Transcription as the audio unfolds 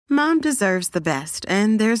Mom deserves the best,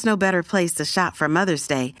 and there's no better place to shop for Mother's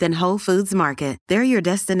Day than Whole Foods Market. They're your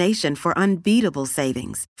destination for unbeatable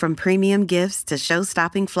savings, from premium gifts to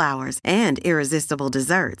show-stopping flowers and irresistible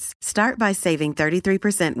desserts. Start by saving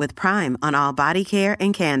 33% with Prime on all body care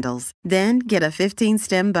and candles. Then get a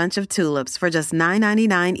 15-stem bunch of tulips for just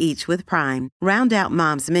 $9.99 each with Prime. Round out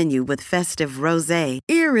Mom's menu with festive rosé,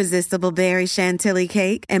 irresistible berry chantilly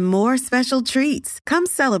cake, and more special treats. Come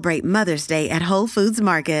celebrate Mother's Day at Whole Foods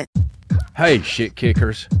Market. Hey, shit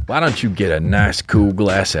kickers, why don't you get a nice cool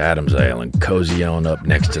glass of Adam's Ale and cozy on up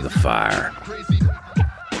next to the fire?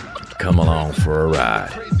 Come along for a ride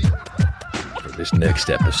for this next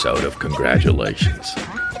episode of Congratulations.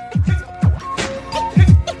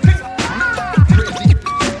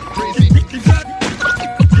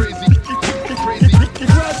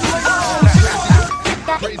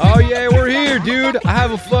 Oh yeah, we're here, dude. I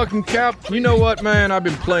have a fucking cap. You know what, man? I've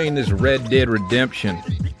been playing this Red Dead Redemption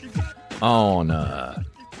on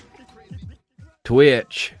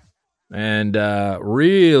Twitch and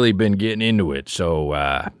really been getting into it.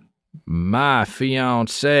 So my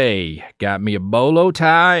fiance got me a bolo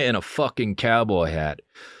tie and a fucking cowboy hat.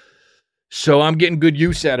 So I'm getting good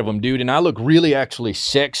use out of them, dude. And I look really actually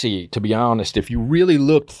sexy, to be honest. If you really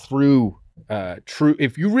looked through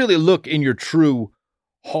if you really look in your true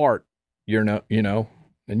heart, you know,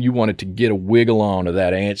 and you wanted to get a wiggle on to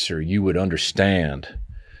that answer, you would understand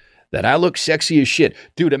that I look sexy as shit.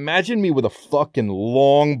 Dude, imagine me with a fucking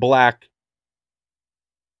long black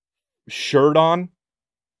shirt on,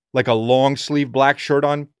 like a long sleeve black shirt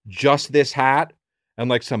on, just this hat, and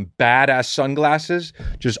like some badass sunglasses,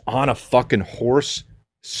 just on a fucking horse,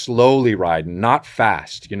 slowly riding, not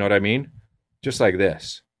fast, you know what I mean? Just like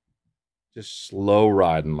this. Just slow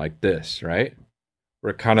riding like this, right?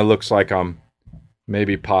 Where it kind of looks like I'm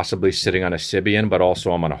maybe possibly sitting on a Sibian, but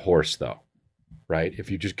also I'm on a horse though, right? If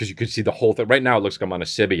you just, because you can see the whole thing. Right now it looks like I'm on a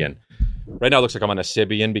Sibian. Right now it looks like I'm on a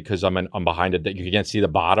Sibian because I'm behind it. That you can't see the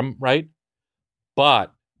bottom, right?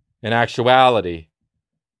 But in actuality,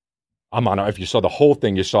 if you saw the whole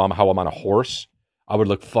thing, you saw how I'm on a horse. I would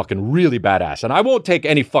look fucking really badass. And I won't take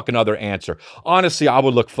any fucking other answer. Honestly, I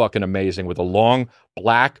would look fucking amazing with a long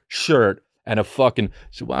black shirt and a fucking...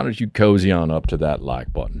 So why don't you cozy on up to that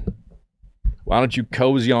like button? Why don't you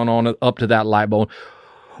cozy on up to that like button?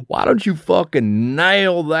 Why don't you fucking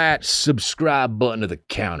nail that subscribe button to the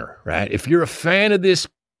counter, right? If you're a fan of this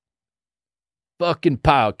fucking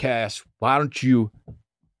podcast, why don't you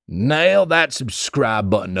nail that subscribe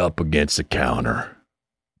button up against the counter?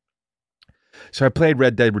 So I played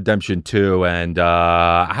Red Dead Redemption 2, and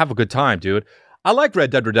I have a good time, dude. I like Red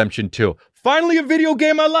Dead Redemption 2. Finally, a video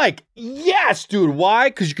game I like. Yes, dude. Why?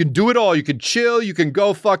 Because you can do it all. You can chill. You can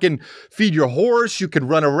go fucking feed your horse. You can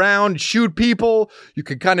run around, shoot people. You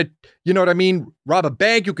can kind of, you know what I mean, rob a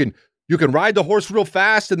bank. You can ride the horse real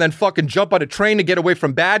fast and then fucking jump on a train to get away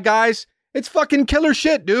from bad guys. It's fucking killer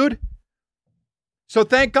shit, dude. So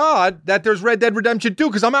thank God that there's Red Dead Redemption 2,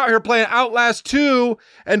 because I'm out here playing Outlast 2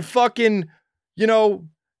 and fucking, you know,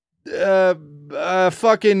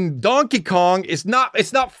 fucking Donkey Kong. It's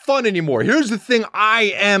not fun anymore. Here's the thing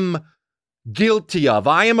I am guilty of.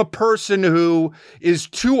 I am a person who is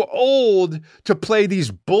too old to play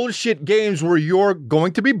these bullshit games where you're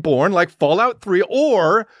going to be born, like Fallout 3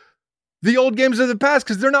 or the old games of the past,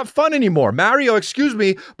 because they're not fun anymore. Mario, excuse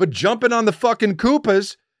me, but jumping on the fucking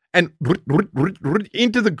Koopas and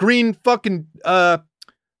into the green fucking the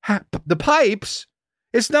pipes,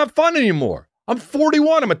 it's not fun anymore. I'm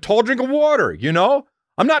 41. I'm a tall drink of water, you know?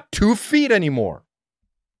 I'm not 2 feet anymore.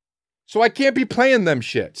 So I can't be playing them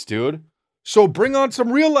shits, dude. So bring on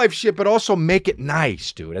some real life shit, but also make it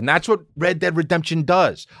nice, dude. And that's what Red Dead Redemption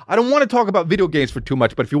does. I don't want to talk about video games for too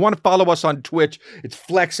much, but if you want to follow us on Twitch, it's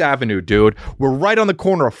Flex Avenue, dude. We're right on the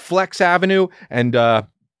corner of Flex Avenue and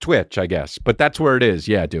Twitch, I guess. But that's where it is.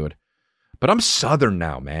 Yeah, dude. But I'm Southern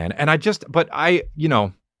now, man. And you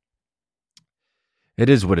know, it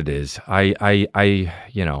is what it is. I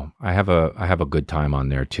have a good time on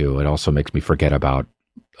there too. It also makes me forget about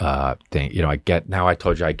things. You know, I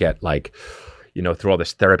told you I get like, you know, through all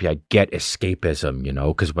this therapy, I get escapism, you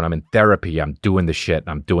know, because when I'm in therapy, I'm doing the shit and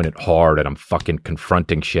I'm doing it hard and I'm fucking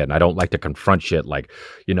confronting shit. And I don't like to confront shit like,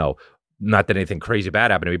 you know, not that anything crazy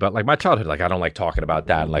bad happened to me, but like my childhood, like I don't like talking about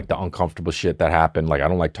that and like the uncomfortable shit that happened. Like I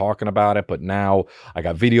don't like talking about it, but now I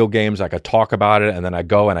got video games, I could talk about it, and then I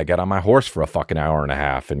go and I get on my horse for a fucking hour and a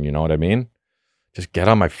half, and you know what I mean? Just get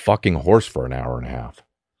on my fucking horse for an hour and a half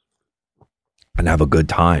and have a good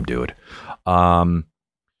time, dude.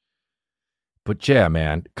 But yeah,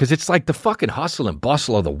 man, because it's like the fucking hustle and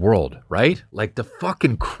bustle of the world, right? Like the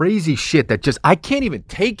fucking crazy shit that just I can't even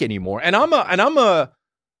take anymore. And I'm a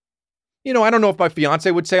You know, I don't know if my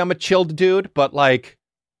fiance would say I'm a chilled dude, but like,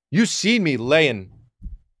 you seen me laying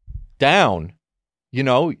down, you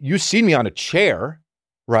know, you seen me on a chair,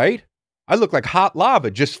 right? I look like hot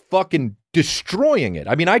lava, just fucking destroying it.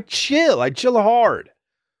 I mean, I chill hard.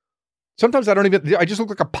 Sometimes I just look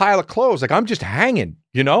like a pile of clothes. Like I'm just hanging,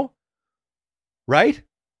 you know? Right?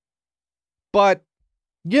 But,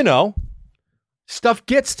 you know, stuff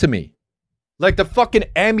gets to me. Like the fucking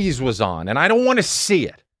Emmys was on, and I don't want to see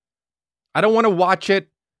it. I don't want to watch it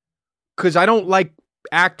because I don't like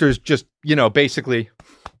actors just, you know, basically,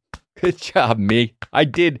 good job, me. I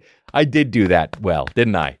did do that well,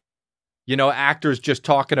 didn't I? You know, actors just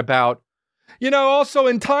talking about, you know, also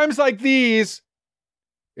in times like these,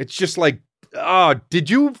 it's just like, oh, didn't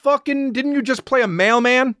you just play a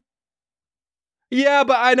mailman? Yeah,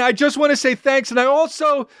 but I just want to say thanks. And I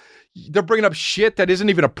also, they're bringing up shit that isn't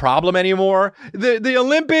even a problem anymore. The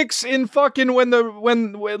Olympics in fucking when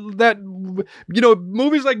that, you know,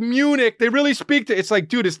 movies like Munich, they really speak to, it's like,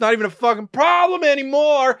 dude, it's not even a fucking problem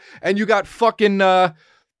anymore. And you got fucking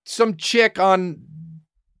some chick on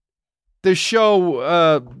the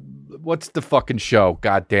show, what's the fucking show?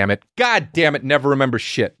 God damn it. Never remember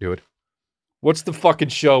shit, dude. What's the fucking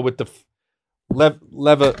show with the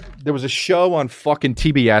there was a show on fucking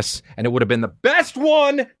TBS, and it would have been the best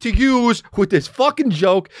one to use with this fucking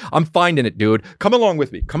joke. I'm finding it, dude. Come along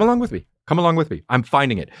with me. I'm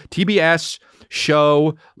finding it. TBS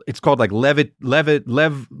show. It's called like levitation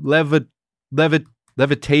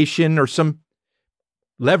or some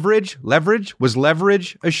leverage. Was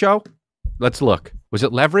Leverage a show? Let's look. Was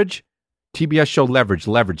it Leverage? TBS show Leverage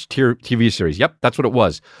TV series. Yep, that's what it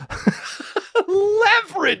was.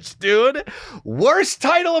 Leverage, dude. Worst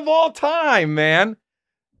title of all time, man.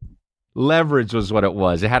 Leverage was what it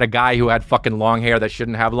was. It had a guy who had fucking long hair that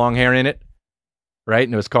shouldn't have long hair in it. Right?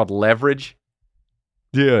 And it was called Leverage.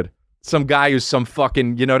 Dude. Some guy who's some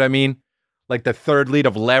fucking, you know what I mean? Like the third lead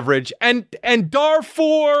of Leverage. And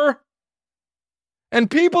Darfur. And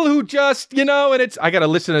people who just, you know, and I gotta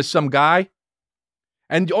listen to some guy.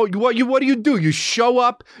 And what do you do? You show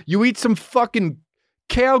up, you eat some fucking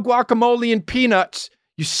kale, guacamole, and peanuts.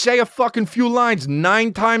 You say a fucking few lines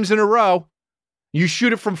 9 times in a row. You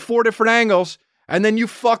shoot it from 4 different angles, and then you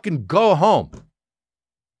fucking go home.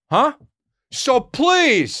 Huh? So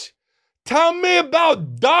please, tell me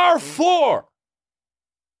about Darfur.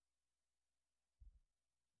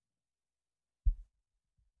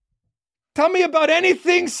 Tell me about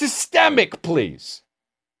anything systemic, please.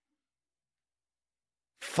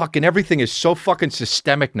 Fucking everything is so fucking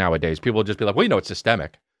systemic nowadays. People will just be like, well, you know, it's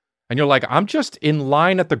systemic. And you're like, I'm just in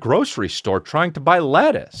line at the grocery store trying to buy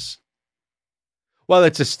lettuce. Well,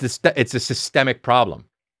 it's a systemic problem.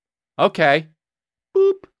 Okay.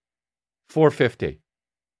 Boop. $4.50.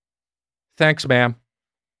 Thanks, ma'am.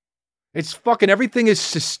 It's fucking everything is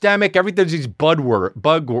systemic. Everything's these bud. What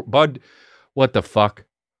the fuck?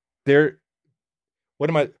 There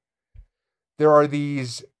are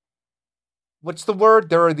these. What's the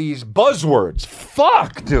word? There are these buzzwords.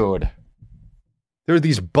 Fuck, dude. There are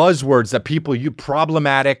these buzzwords that people use.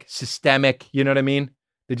 Problematic, systemic, you know what I mean?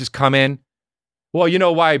 They just come in. Well, you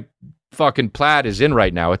know why fucking plaid is in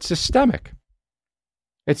right now? It's systemic.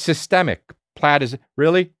 It's systemic. Plaid is,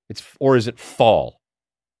 really? Or is it fall?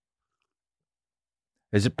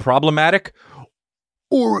 Is it problematic?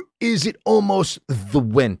 Or is it almost the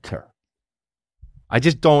winter? I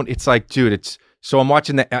just don't, it's like, dude, so I'm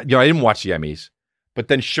watching I didn't watch the Emmys, but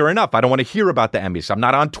then sure enough, I don't want to hear about the Emmys. I'm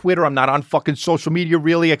not on Twitter. I'm not on fucking social media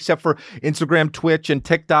really, except for Instagram, Twitch, and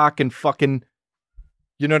TikTok and fucking,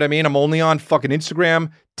 you know what I mean? I'm only on fucking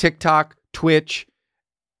Instagram, TikTok, Twitch.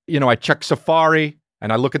 You know, I check Safari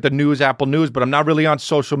and I look at the news, Apple News, but I'm not really on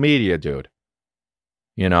social media, dude.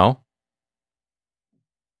 You know?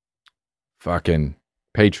 Fucking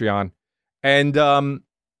Patreon. And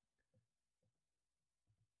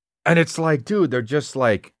it's like, dude, they're just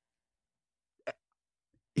like,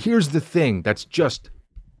 here's the thing that's just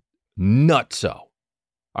nutso.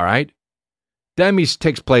 All right? The Emmys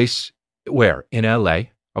takes place where? In LA,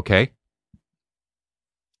 okay?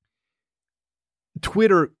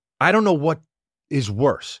 Twitter, I don't know what is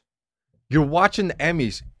worse. You're watching the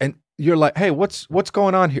Emmys and you're like, hey, what's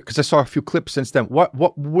going on here? Because I saw a few clips since then.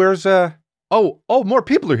 Where's more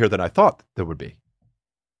people are here than I thought there would be.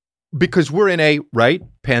 Because we're in a,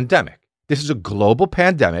 pandemic. This is a global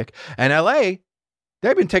pandemic. And LA,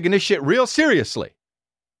 they've been taking this shit real seriously.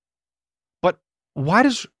 But why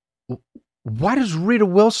does Rita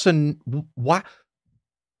Wilson, why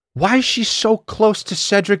is she so close to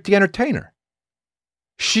Cedric the Entertainer?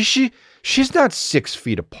 She's not 6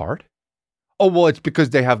 feet apart. Oh, well, it's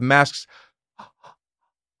because they have masks.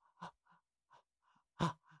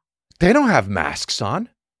 They don't have masks on.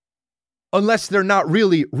 Unless they're not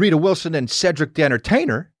really Rita Wilson and Cedric the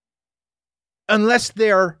Entertainer. Unless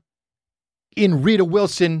they're in Rita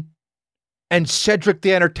Wilson and Cedric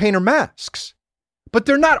the Entertainer masks. But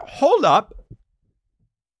they're not. Hold up.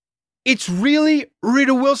 It's really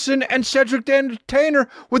Rita Wilson and Cedric the Entertainer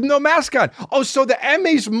with no mask on. Oh, so the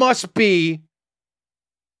Emmys must be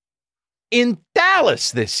in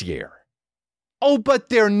Dallas this year. Oh, but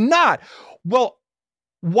they're not. Well,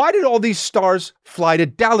 why did all these stars fly to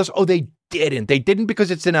Dallas? Oh, they didn't. They didn't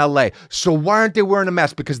because it's in LA. So why aren't they wearing a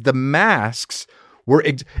mask? Because the masks were,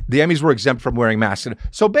 the Emmys were exempt from wearing masks.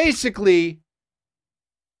 So basically,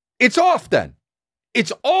 it's off then.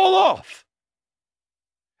 It's all off.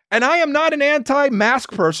 And I am not an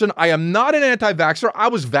anti-mask person. I am not an anti-vaxxer. I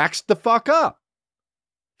was vaxxed the fuck up.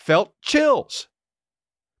 Felt chills.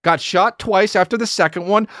 Got shot twice after the second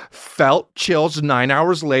one. Felt chills 9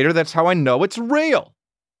 hours later. That's how I know it's real.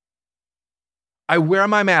 I wear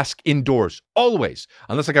my mask indoors, always.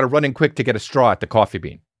 Unless I got to run in quick to get a straw at the Coffee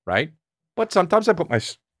Bean, right? But sometimes I put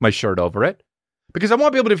my shirt over it. Because I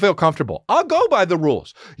want people to feel comfortable. I'll go by the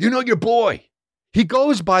rules. You know your boy. He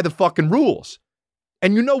goes by the fucking rules.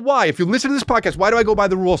 And you know why? If you listen to this podcast, why do I go by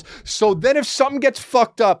the rules? So then if something gets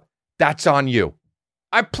fucked up, that's on you.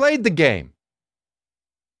 I played the game.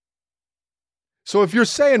 So if you're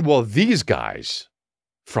saying, well, these guys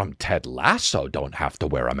from Ted Lasso don't have to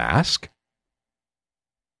wear a mask.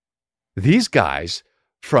 These guys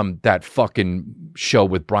from that fucking show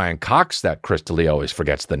with Brian Cox that Chris D'Elia always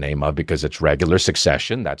forgets the name of because it's regular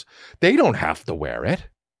Succession, they don't have to wear it.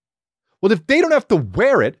 Well, if they don't have to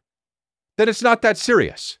wear it, then it's not that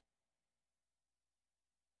serious.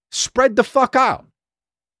 Spread the fuck out.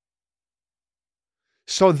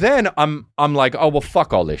 So then I'm like, oh, well,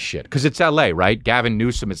 fuck all this shit. Because it's LA, right? Gavin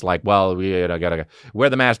Newsom is like, well, we gotta wear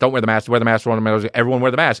the mask, don't wear the mask, wear the mask, everyone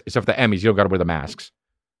wear the mask, except for the Emmys, you don't gotta wear the masks.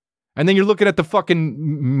 And then you're looking at the fucking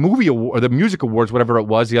movie award, or the music awards, whatever it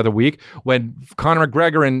was the other week, when Conor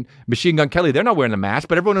McGregor and Machine Gun Kelly, they're not wearing the mask,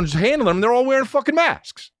 but everyone who's handling them, they're all wearing fucking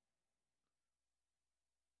masks.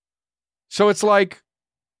 So it's like,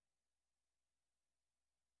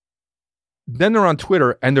 then they're on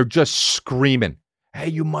Twitter and they're just screaming, hey,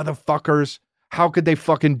 you motherfuckers, how could they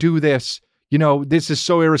fucking do this? You know, this is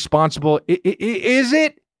so irresponsible. Is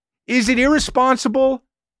it? Is it irresponsible?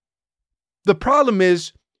 The problem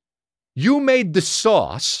is, you made the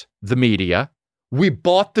sauce, the media. We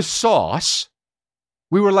bought the sauce.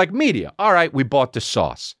 We were like, media, all right, we bought the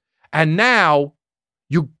sauce. And now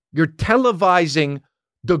you're televising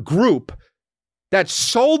the group that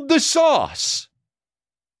sold the sauce.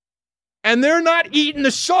 And they're not eating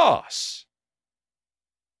the sauce.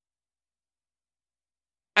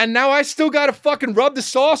 And now I still got to fucking rub the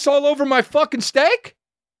sauce all over my fucking steak?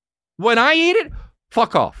 When I eat it?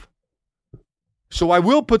 Fuck off. So I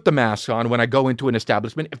will put the mask on when I go into an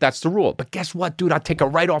establishment if that's the rule. But guess what, dude? I'll take it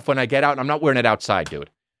right off when I get out, and I'm not wearing it outside, dude.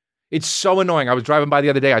 It's so annoying. I was driving by the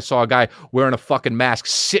other day. I saw a guy wearing a fucking mask,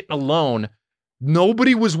 sitting alone.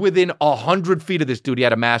 Nobody was within 100 feet of this dude. He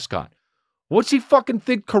had a mask on. What's he fucking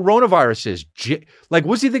think coronavirus is?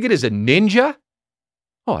 What's he think it is, a ninja?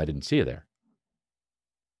 Oh, I didn't see you there.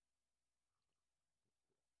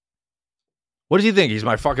 What does he think? He's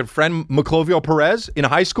my fucking friend Maclovio Perez in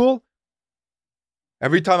high school?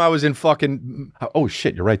 Every time I was in fucking, oh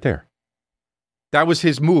shit, you're right there. That was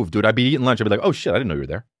his move, dude. I'd be eating lunch. I'd be like, oh shit, I didn't know you were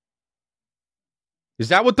there. Is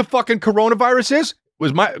that what the fucking coronavirus is?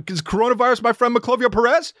 Is coronavirus my friend Maclovio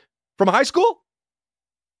Perez from high school?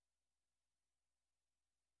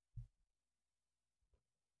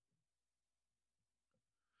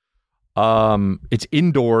 It's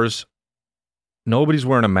indoors. Nobody's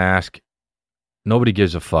wearing a mask. Nobody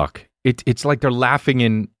gives a fuck. It's like they're laughing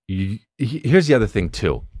in. Here's the other thing,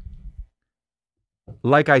 too.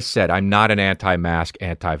 Like I said, I'm not an anti-mask,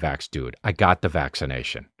 anti-vax dude. I got the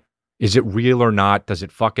vaccination. Is it real or not? Does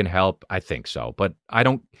it fucking help? I think so. But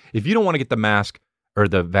if you don't want to get the mask or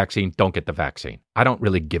the vaccine, don't get the vaccine. I don't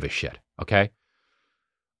really give a shit, okay?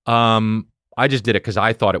 I just did it because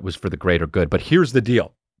I thought it was for the greater good. But here's the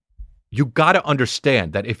deal. You got to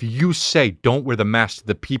understand that if you say don't wear the mask to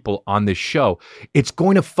the people on this show, it's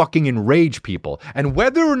going to fucking enrage people. And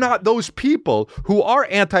whether or not those people who are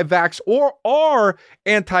anti-vax or are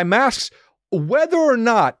anti-masks, whether or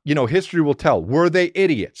not, history will tell, were they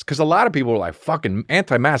idiots? Because a lot of people are like, fucking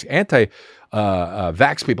anti-mask,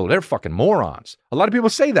 anti-vax people, they're fucking morons. A lot of people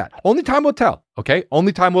say that. Only time will tell, okay?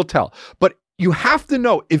 Only time will tell. But you have to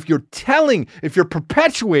know if you're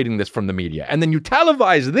perpetuating this from the media and then you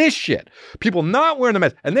televise this shit, people not wearing the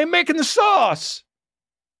mask and they're making the sauce,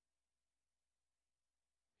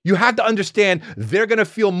 You have to understand they're going to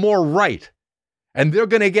feel more right and they're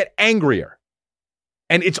going to get angrier.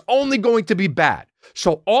 And it's only going to be bad.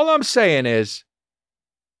 So all I'm saying is,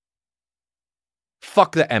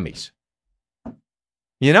 fuck the Emmys.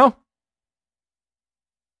 You know?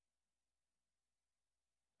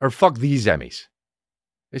 Or fuck these Emmys.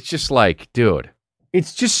 It's just like, dude,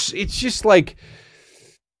 it's just like,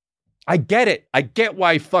 I get it. I get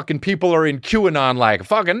why fucking people are in QAnon like,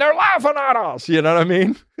 fucking, they're laughing at us. You know what I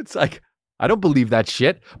mean? It's like, I don't believe that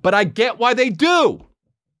shit, but I get why they do.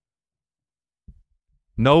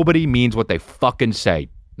 Nobody means what they fucking say.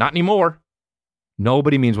 Not anymore.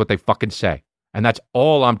 Nobody means what they fucking say. And that's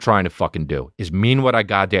all I'm trying to fucking do, is mean what I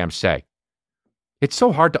goddamn say. It's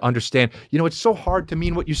so hard to understand. You know, it's so hard to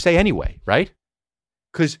mean what you say anyway, right?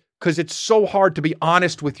 Because it's so hard to be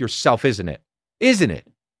honest with yourself, isn't it? Isn't it?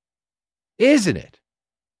 Isn't it?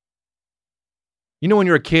 You know, when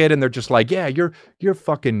you're a kid and they're just like, yeah, you're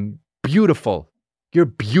fucking beautiful. You're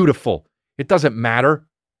beautiful. It doesn't matter.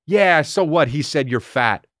 Yeah, so what? He said you're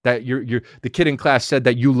fat. That you're the kid in class said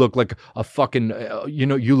that you look like a fucking,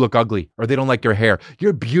 you look ugly, or they don't like your hair.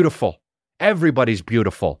 You're beautiful. Everybody's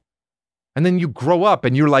beautiful. And then you grow up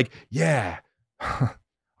and you're like, yeah,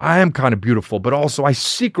 I am kind of beautiful, but also I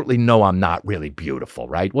secretly know I'm not really beautiful,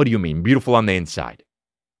 right? What do you mean? Beautiful on the inside.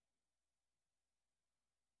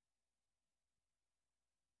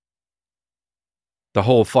 The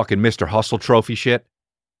whole fucking Mr. Hustle trophy shit.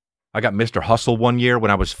 I got Mr. Hustle one year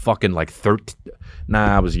when I was fucking like 13.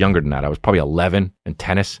 Nah, I was younger than that. I was probably 11 in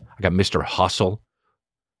tennis. I got Mr. Hustle.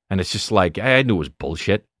 And it's just like, I knew it was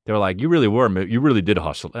bullshit. They were like, you really did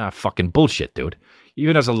hustle. Fucking bullshit, dude.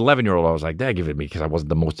 Even as an 11-year-old, I was like, they give it me because I wasn't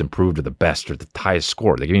the most improved or the best or the highest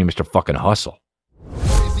score. They gave me Mr. fucking Hustle.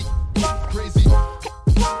 Crazy.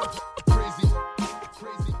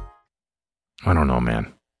 I don't know,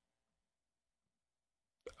 man.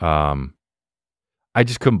 I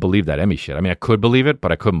just couldn't believe that Emmy shit. I mean, I could believe it,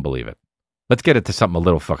 but I couldn't believe it. Let's get into something a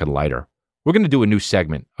little fucking lighter. We're going to do a new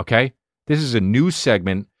segment, okay? This is a new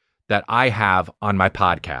segment that I have on my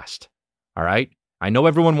podcast, all right? I know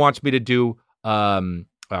everyone wants me to do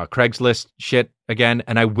Craigslist shit again,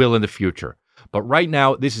 and I will in the future. But right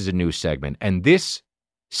now, this is a new segment, and this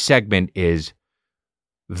segment is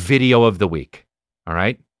Video of the Week, all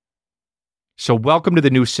right? So welcome to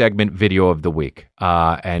the new segment, Video of the Week.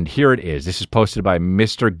 And here it is. This is posted by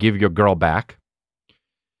Mr. Give Your Girl Back.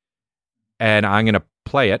 And I'm going to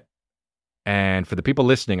play it. And for the people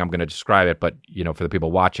listening, I'm going to describe it. But, for the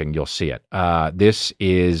people watching, you'll see it. This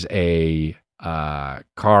is a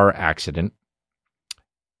car accident,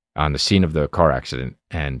 on the scene of the car accident.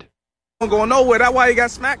 And I'm going nowhere. That's why he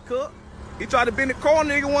got smacked, cook. He tried to bend the car,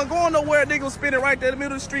 nigga wasn't going nowhere. Nigga was spinning right there in the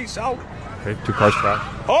middle of the street, shout. Okay, 2 cars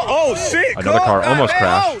crashed. Oh, shit, another car almost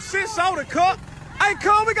crashed. Oh, shit, soda, cup. Hey,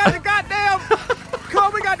 come, we got the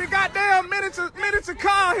goddamn miniature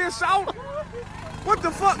car here, shout. What the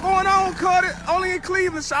fuck going on, cut it? Only in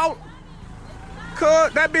Cleveland, shout.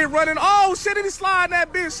 Cut, that bitch running. Oh, shit, he sliding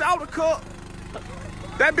that bitch, shout, cut.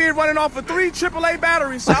 That bitch running off of 3 AAA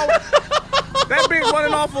batteries, shout. That bitch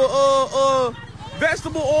running off of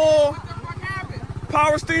vegetable oil,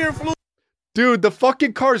 power steering fluid. Dude, the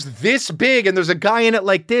fucking car's this big, and there's a guy in it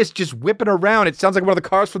like this, just whipping around. It sounds like one of the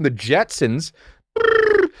cars from the Jetsons.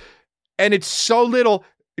 And it's so little.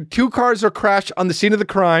 2 cars are crashed on the scene of the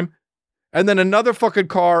crime, and then another fucking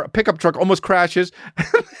car, a pickup truck, almost crashes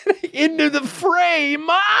into the frame.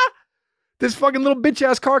 This fucking little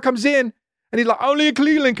bitch-ass car comes in, and he's like, only in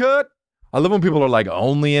Cleveland, cut. I love when people are like,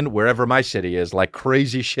 only in wherever my city is. Like,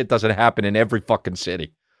 crazy shit doesn't happen in every fucking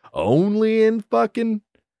city. Only in fucking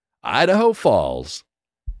Idaho Falls.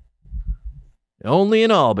 Only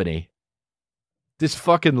in Albany. This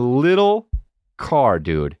fucking little car,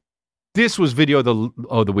 dude. This was Video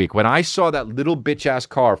of the Week. When I saw that little bitch-ass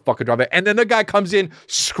car fucking drive it, and then the guy comes in,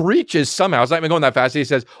 screeches somehow. It's not even going that fast. He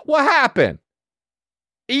says, what happened?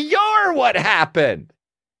 You're what happened.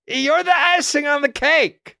 You're the icing on the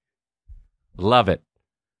cake. Love it.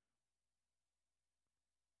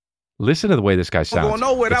 Listen to the way this guy sounds. Going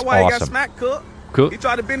nowhere. That's why he got smacked, cook. Cool. He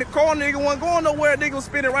tried to bend the car, nigga wasn't going nowhere. Nigga was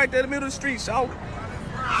spinning right there in the middle of the street, shout.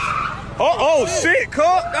 Oh, shit, cook.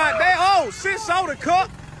 Goddamn. Oh, shit, soda, cook.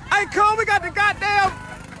 Hey, come, we got the goddamn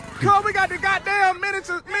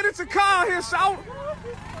miniature car here, shout.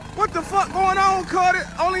 What the fuck going on, cut it?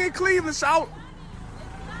 Only in Cleveland, shout.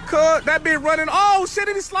 Cut, that bitch running. Oh, shit,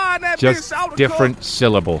 he sliding that bitch, shout. Just different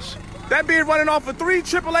syllables. That bitch running off of 3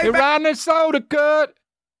 AAA. He riding soda, cut.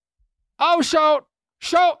 Oh, shout,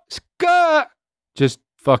 cut. Just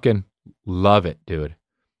fucking love it, dude.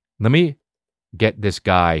 Let me get this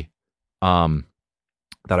guy that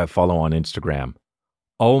I follow on Instagram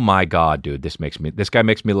Oh my God, dude. This guy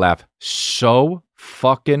makes me laugh so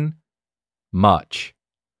fucking much.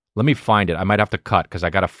 Let me find it. I might have to cut because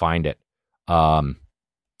I got to find it. Fucking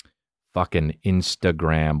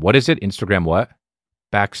Instagram. What is it? Instagram what?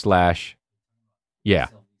 / yeah.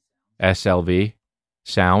 SLV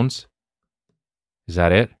sounds. Is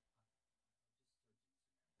that it?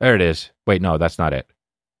 There it is. Wait, no, that's not it.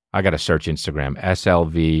 I got to search Instagram.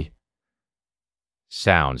 SLV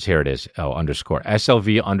sounds. Here it is. Oh, underscore.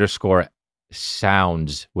 SLV underscore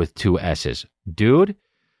sounds with 2 S's. Dude,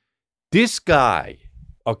 this guy.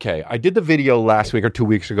 Okay, I did the video last week or 2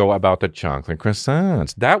 weeks ago about the chocolate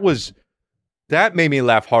croissants. That made me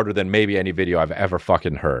laugh harder than maybe any video I've ever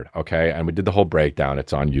fucking heard. Okay, and we did the whole breakdown.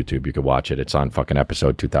 It's on YouTube. You can watch it. It's on fucking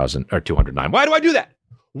episode 209. Why do I do that?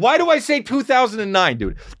 Why do I say 2009,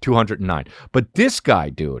 dude? 209. But this guy,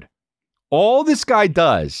 dude, all this guy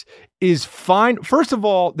does is find, first of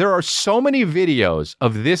all, there are so many videos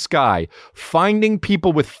of this guy finding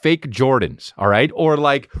people with fake Jordans, all right? Or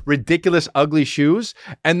like ridiculous, ugly shoes.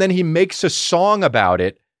 And then he makes a song about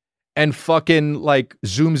it and fucking like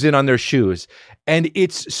zooms in on their shoes. And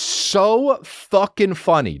it's so fucking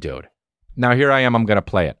funny, dude. Now here I am. I'm going to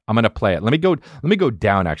play it. Let me go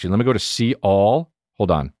down actually. Let me go to see all. Hold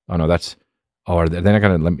on. Oh no, are they not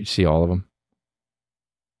going to let me see all of them?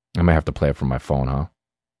 I might have to play it from my phone, huh?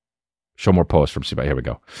 Show more posts from CBI. Here we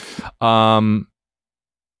go.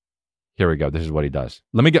 Here we go. This is what he does.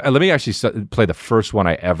 Let me actually play the first one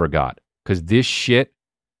I ever got because this shit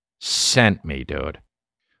sent me, dude.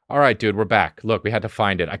 All right, dude, we're back. Look, we had to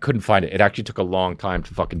find it. I couldn't find it. It actually took a long time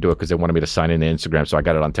to fucking do it because they wanted me to sign in to Instagram, so I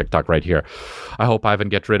got it on TikTok right here. I hope Ivan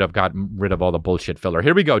got rid of all the bullshit filler.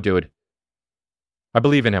 Here we go, dude. I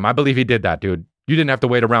believe in him. I believe he did that, dude. You didn't have to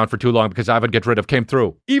wait around for too long because Ivan Get Rid Of came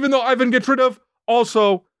through. Even though Ivan Gets Rid Of,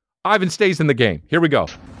 also, Ivan stays in the game. Here we go.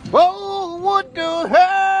 Oh, what the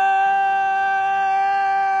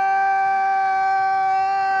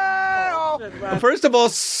hell? First of all,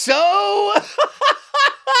 so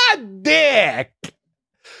dick.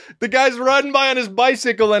 The guy's running by on his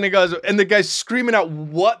bicycle and the guy's screaming out,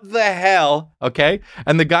 "What the hell?" Okay.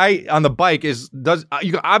 And the guy on the bike you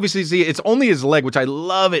can obviously see it's only his leg, which I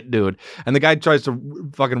love it, dude. And the guy tries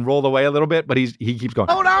to fucking roll away a little bit, but he keeps going.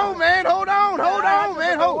 Hold on, man. Hold on,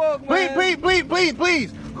 man.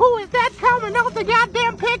 Please. Who is that coming off the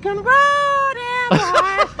goddamn pick and roll there,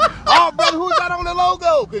 boy? Oh, brother, who's that on the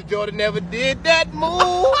logo? Because Jordan never did that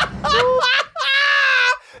move.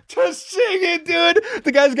 Just sing it, dude.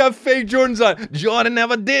 The guy's got fake Jordans on. Jordan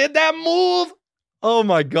never did that move. Oh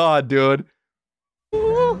my God, dude.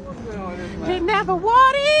 He never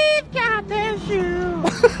wore these goddamn shoes.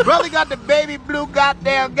 Brother got the baby blue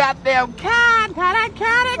goddamn kind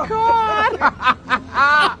cord.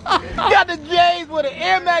 Got the J's with an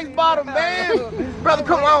Air Max bottom, man. Brother,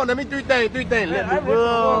 come on. Let me three things. Let me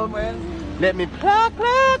rub. Let me plug.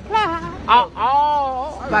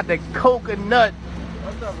 Got the coconut.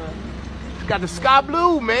 Got the sky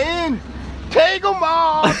blue, man. Take them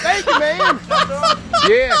all. Thank you, man.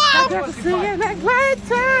 Yeah. I got to see you next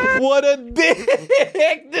later. What a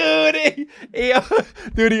dick, dude.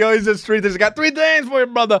 Dude, he always does 3 things. I got 3 things for you,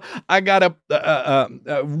 brother. I got a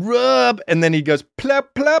rub, and then he goes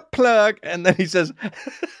plug, and then he says,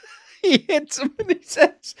 he hits him and he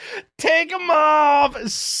says, take him off.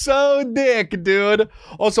 So dick, dude.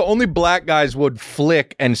 Also, only black guys would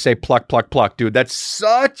flick and say pluck, dude. That's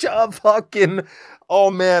such a fucking... Oh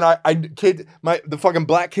man, the fucking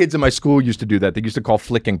black kids in my school used to do that. They used to call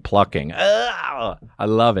flicking plucking. Ugh, I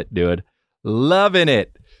love it, dude. Loving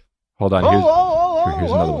it. Hold on, here's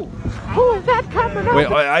another one. Who is that coming up? Wait,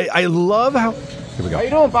 I love how... Here we go. How you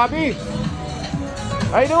doing, Bobby?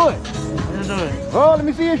 How you doing? Oh, let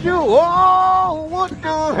me see your shoe. Oh, what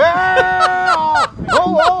the hell?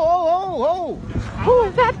 Oh. Who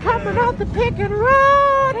is that coming off the pick and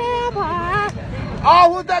roll here, boy?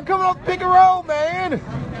 Oh, who's that coming off the pick and roll, man?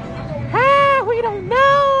 Ah, we don't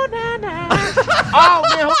know, nah. Oh,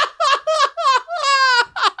 man.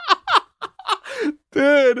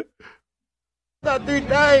 Dude. Got 3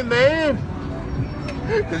 things, man.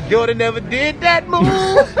 Cause Jordan never did that move.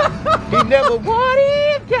 He never wore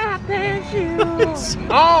these goddamn shoes.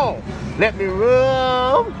 Oh, let me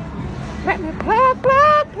rub. Let me plug.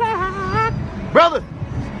 Brother,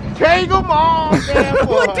 take them all, damn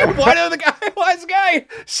boy. Dude, why is the guy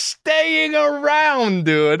staying around,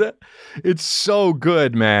 dude? It's so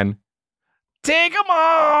good, man. Take them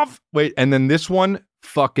off. Wait, and then this one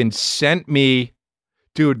fucking sent me.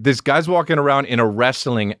 Dude, this guy's walking around in a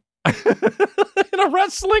wrestling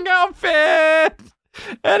outfit.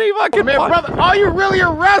 And he fucking... man, brother, are you really a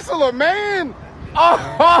wrestler, man?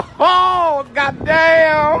 Oh,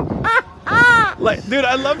 goddamn. Like, dude,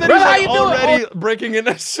 I love that Brother, how he's you already doing? breaking in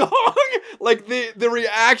a song. Like the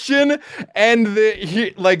reaction and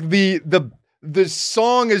the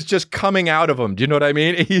song is just coming out of him. Do you know what I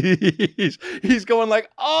mean? He's going like,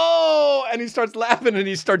 oh, and he starts laughing and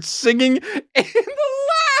he starts singing in the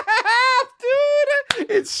laugh, dude.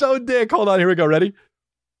 It's so dick. Hold on, here we go. Ready?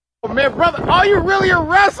 Oh, man, brother, are you really a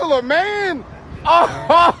wrestler, man?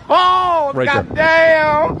 Oh, Right there.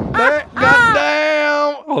 goddamn.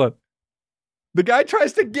 Goddamn. Hold on. The guy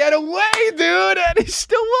tries to get away, dude, and he's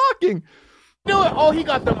still walking. Do it. Oh, he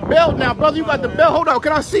got the belt now, brother. You got the belt. Hold on,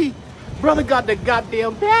 can I see? Brother got the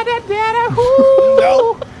goddamn da-da-da-da, whoo.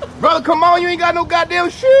 No. Brother, come on, you ain't got no goddamn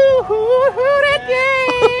shoe. That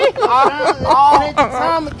day.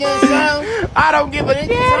 I don't give a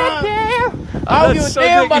damn. I don't give a so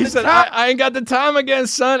damn dick. about He the said, time. I ain't got the time again,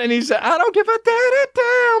 son. And he said, I don't give a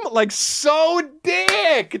damn. Like, so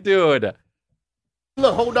dick, dude.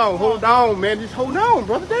 Look, hold on, man. Just hold on,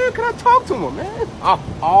 brother. Damn, can I talk to him, man?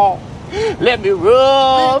 Oh, let me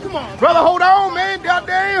rub. Man, come on, brother. Hold on, man.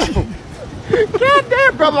 Goddamn.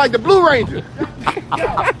 Goddamn, brother, like the Blue Ranger.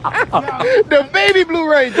 The baby Blue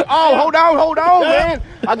Ranger. Oh, hold on, man.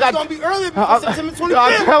 I got. It's gonna be early before September 25th.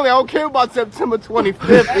 I'm telling you, I don't care about September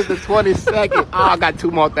 25th. It's the 22nd. Oh, I got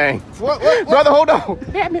 2 more things. What? Brother, hold on.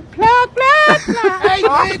 Let me plug. Hey,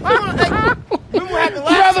 man, come on. Hey.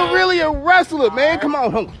 Brother, really a wrestler, man. Come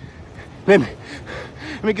on, hold on. Let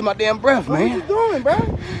me get my damn breath, man. What you doing,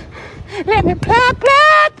 bro? Let me plug.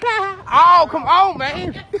 Oh, come on,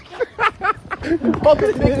 man.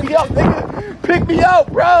 Fucking pick me up, nigga. Pick me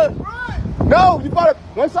up, bro. No, you gotta.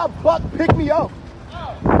 Once I pluck, pick me up.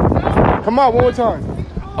 Come on, one more time.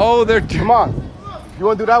 Oh, they're. Come on. You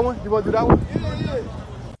wanna do that one?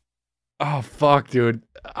 Oh, fuck, dude.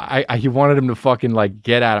 He wanted him to fucking, like,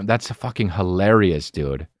 get at him. That's fucking hilarious,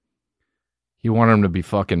 dude. He wanted him to be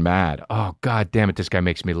fucking mad. Oh, god damn it, this guy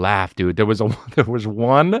makes me laugh, dude. There was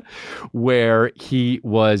one where he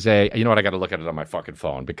was you know what, I gotta look at it on my fucking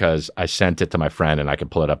phone because I sent it to my friend and I can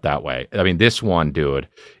pull it up that way. I mean, this one, dude,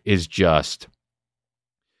 is just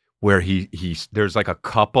where there's like a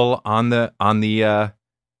couple on the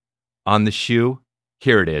shoe.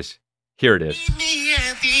 Here it is.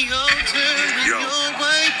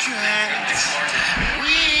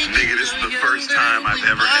 Nigga, this is the first time I've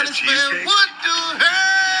ever had cheesecake.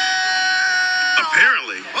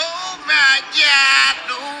 Apparently. Oh my God,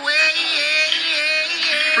 no way.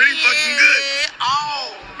 Pretty fucking good.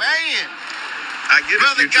 Oh man. I get it.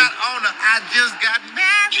 Brother got on I just got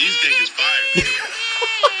married. Cheesecake is fire.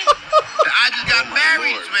 I just got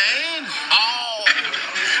married, man. Oh.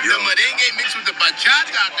 The merengue mixed with the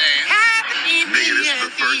bachata, man. Nigga, this is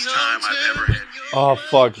the first time I've ever had. Oh,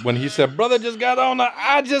 fuck. When he said, brother just got on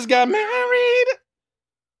I just got married.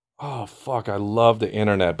 Oh, fuck. I love the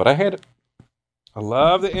internet, but I hate it. I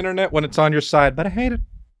love the internet when it's on your side, but I hate it.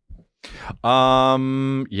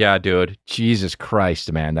 Yeah, dude. Jesus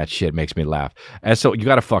Christ, man. That shit makes me laugh. So you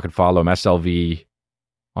got to fucking follow him.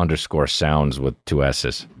 SLV_sounds with 2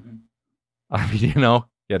 S's. I mean, you know,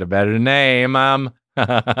 get a better name.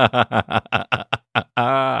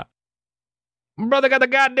 Brother got the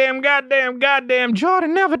goddamn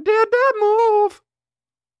Jordan never did that move.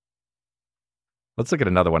 Let's look at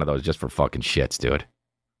another one of those just for fucking shits, dude.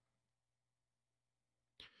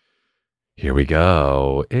 Here we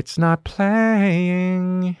go. It's not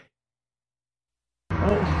playing.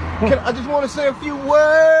 I just want to say a few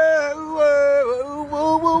words.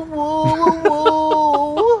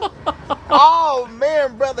 Oh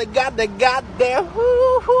man, brother got the goddamn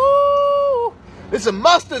woo-hoo. It's a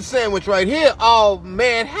mustard sandwich right here. Oh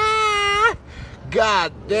man, ha!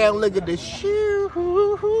 Goddamn, look at the shoe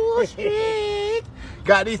streak.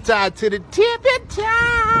 Got these tied to the tippy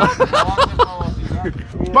top.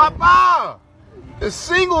 Papa, the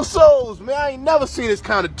single soles, man. I ain't never seen this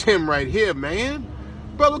kind of Tim right here, man.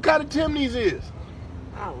 Brother, what kind of Tim these is?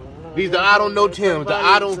 These I don't know Tims.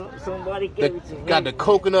 Somebody gave it to me. Got the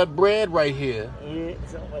coconut bread right here. Yeah,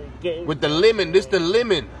 somebody gave With the lemon. This the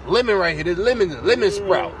lemon right here. This lemon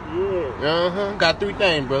sprout. Yeah. Got 3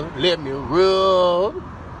 things, brother. Let me rub.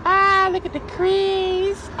 Ah, look at the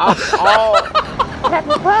crease. Let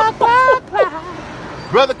me rub.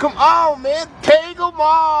 Brother, come on, man. Take them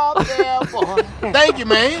all there, boy. Thank you,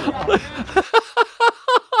 man.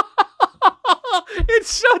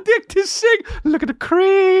 It's so dick to sing. Look at the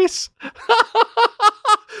crease.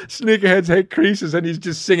 Sneakerheads hate creases, and he's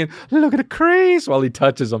just singing, look at the crease, while he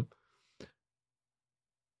touches them.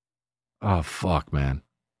 Oh, fuck, man.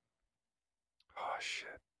 Oh,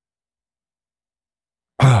 shit.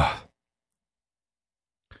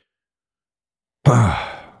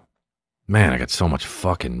 Man, I got so much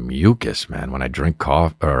fucking mucus, man, when I drink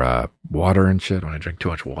coffee or water and shit, when I drink too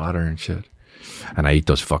much water and shit. And I eat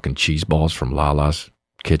those fucking cheese balls from Lala's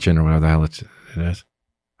Kitchen or whatever the hell it is.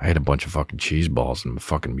 I ate a bunch of fucking cheese balls and my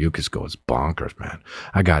fucking mucus goes bonkers, man.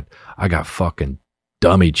 I got fucking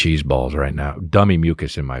dummy cheese balls right now. Dummy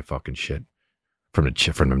mucus in my fucking shit from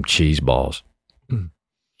them cheese balls.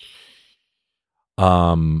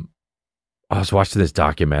 I was watching this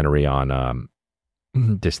documentary on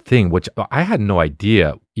this thing, which I had no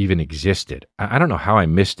idea even existed. I don't know how I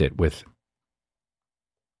missed it with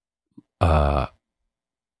the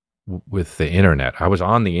internet. I was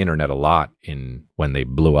on the internet a lot when they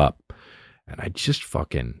blew up, and I just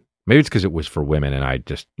fucking, maybe it's because it was for women and I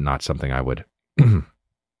just not something I would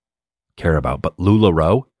care about. But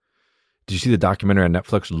LuLaRoe, did you see the documentary on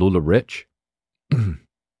Netflix, Lula Rich? It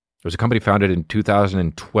was a company founded in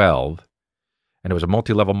 2012, and it was a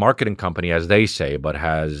multi-level marketing company, as they say, but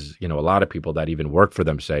has, a lot of people that even work for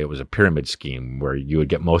them say it was a pyramid scheme where you would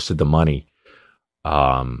get most of the money.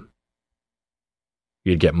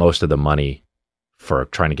 You'd get most of the money for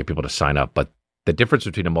trying to get people to sign up. But the difference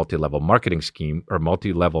between a multi-level marketing scheme or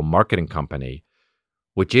multi-level marketing company,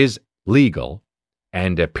 which is legal,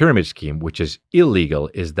 and a pyramid scheme, which is illegal,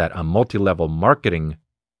 is that a multi-level marketing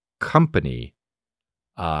company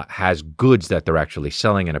has goods that they're actually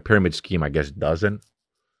selling, and a pyramid scheme, I guess, doesn't.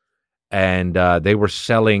 And they were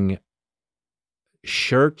selling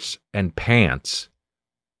shirts and pants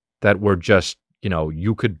that were just,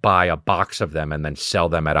 you could buy a box of them and then sell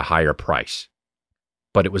them at a higher price.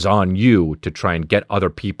 But it was on you to try and get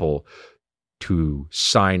other people to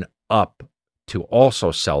sign up to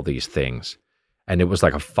also sell these things. And it was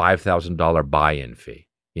like a $5,000 buy-in fee,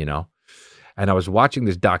 And I was watching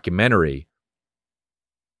this documentary,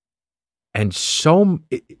 and how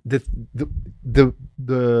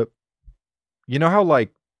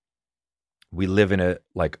like we live in a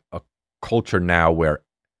culture now where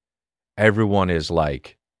everyone is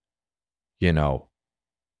like,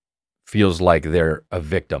 feels like they're a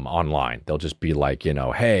victim online. They'll just be like,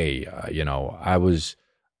 hey, I was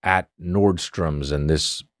at Nordstrom's and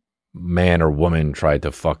this man or woman tried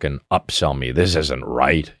to fucking upsell me. This isn't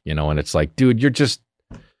right, and it's like, dude,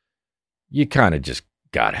 you kind of just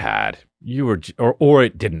got had. You were, or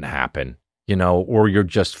it didn't happen, or you're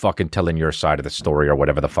just fucking telling your side of the story or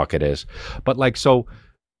whatever the fuck it is. But so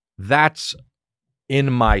that's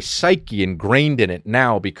in my psyche, ingrained in it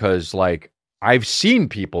now, because I've seen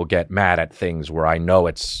people get mad at things where I know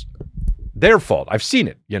it's their fault. I've seen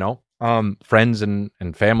it, friends and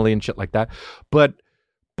family and shit like that. But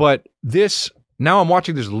this, now I'm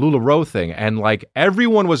watching this LuLaRoe thing, and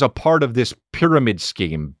everyone was a part of this pyramid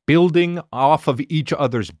scheme, building off of each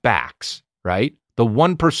other's backs, right? The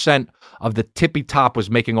 1% of the tippy top was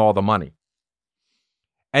making all the money.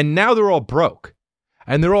 And now they're all broke.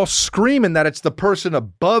 And they're all screaming that it's the person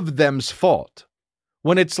above them's fault.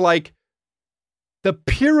 When it's like, the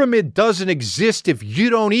pyramid doesn't exist if you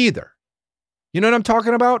don't either. You know what I'm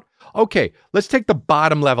talking about? Okay, let's take the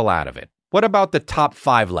bottom level out of it. What about the top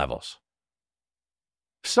 5 levels?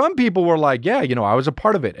 Some people were like, yeah, I was a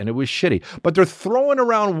part of it and it was shitty. But they're throwing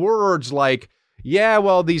around words like, yeah,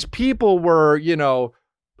 well, these people were,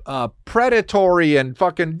 predatory and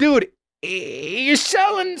fucking, dude, you're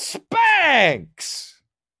selling Spanx.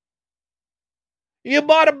 You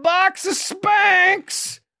bought a box of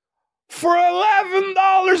Spanx for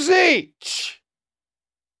 $11 each.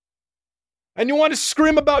 And you want to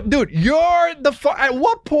scream about, dude, you're at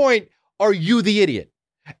what point are you the idiot?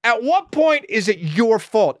 At what point is it your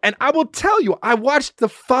fault? And I will tell you, I watched the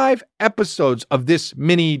 5 episodes of this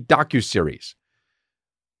mini docuseries.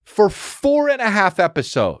 For 4.5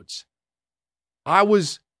 episodes, I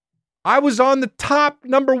was on the top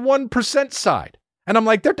number 1% side. And I'm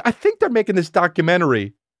like, I think they're making this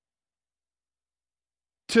documentary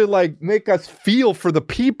to make us feel for the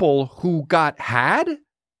people who got had.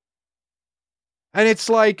 And it's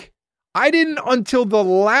like, I didn't until the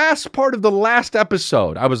last part of the last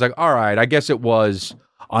episode. I was like, all right, I guess it was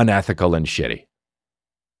unethical and shitty.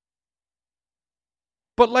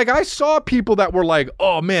 But I saw people that were like,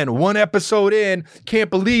 oh man, 1 episode in, can't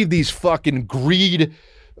believe these fucking greed,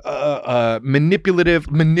 manipulative,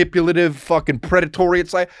 fucking predatory.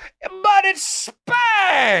 It's like, but it's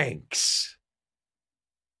Spanx.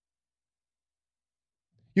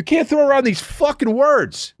 You can't throw around these fucking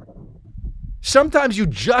words. Sometimes you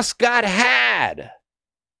just got had.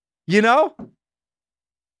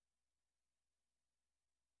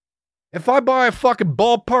 If I buy a fucking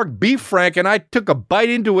ballpark beef frank and I took a bite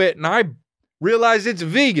into it and I realize it's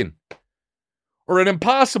vegan or an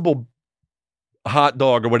Impossible hot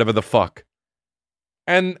dog or whatever the fuck,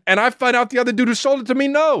 And I find out the other dude who sold it to me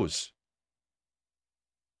knows.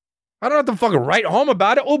 I don't have to fucking write home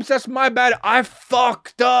about it. Oops, that's my bad. I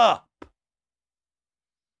fucked up.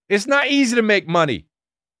 It's not easy to make money.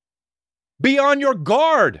 Be on your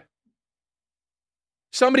guard.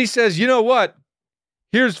 Somebody says, you know what?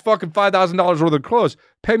 Here's fucking $5,000 worth of clothes.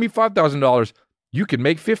 Pay me $5,000. You can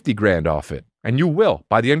make 50 grand off it. And you will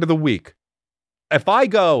by the end of the week. If I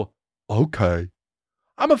go, okay,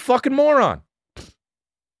 I'm a fucking moron.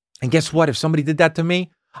 And guess what? If somebody did that to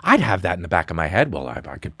me, I'd have that in the back of my head. Well, I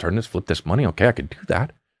could turn this, flip this money. Okay, I could do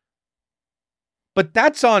that. But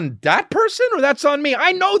that's on that person or that's on me?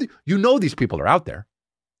 I know, you know these people are out there.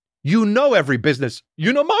 You know every business.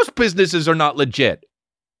 You know most businesses are not legit.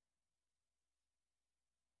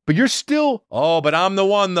 But you're still, but I'm the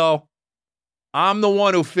one though. I'm the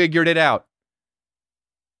one who figured it out.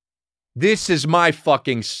 This is my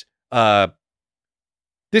fucking,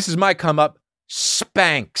 this is my come up,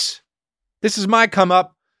 Spanx. This is my come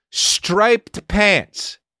up, striped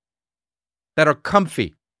pants that are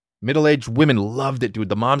comfy. Middle-aged women loved it, dude.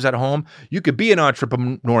 The moms at home, you could be an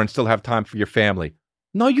entrepreneur and still have time for your family.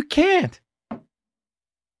 No, you can't.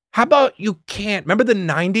 How about you can't? Remember the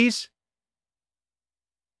 90s?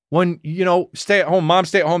 When, stay at home, mom,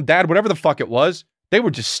 stay at home, dad, whatever the fuck it was, they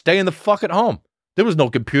were just staying the fuck at home. There was no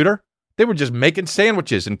computer. They were just making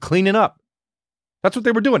sandwiches and cleaning up. That's what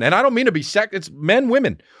they were doing. And I don't mean to be it's men,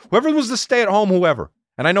 women. Whoever was the stay at home, whoever.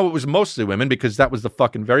 And I know it was mostly women because that was the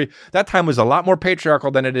fucking that time was a lot more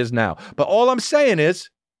patriarchal than it is now. But all I'm saying is,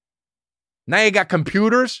 now you got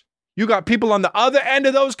computers. You got people on the other end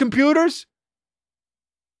of those computers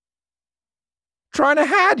trying to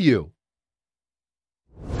had you.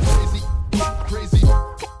 Crazy.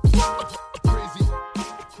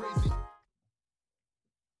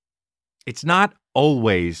 It's not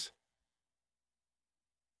always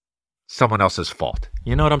someone else's fault.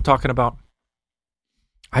 You know what I'm talking about?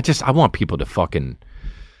 I want people to fucking,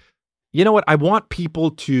 you know what? I want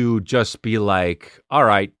people to just be like, all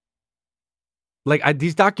right. Like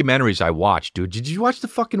these documentaries I watched, dude. Did you watch the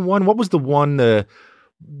fucking one? What was the one, the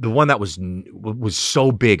one that was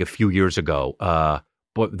so big a few years ago?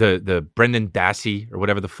 But the Brendan Dassey or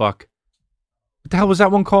whatever the fuck. What the hell was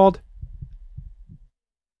that one called?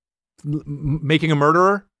 Making a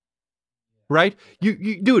Murderer? Right?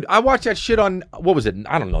 You dude, I watched that shit on, what was it?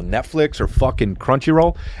 I don't know, Netflix or fucking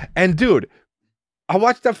Crunchyroll. And dude, I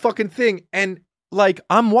watched that fucking thing and like,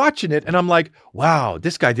 I'm watching it and I'm like, wow,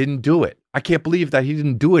 this guy didn't do it. I can't believe that he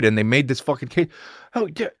didn't do it and they made this fucking case. Oh,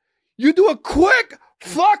 you do a quick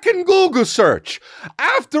fucking Google search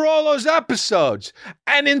after all those episodes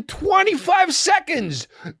and in 25 seconds,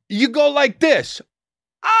 you go like this.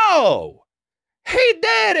 Oh, he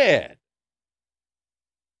did it.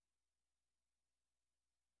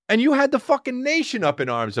 And you had the fucking nation up in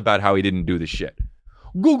arms about how he didn't do the shit.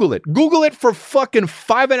 Google it. Google it for fucking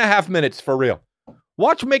 5.5 minutes for real.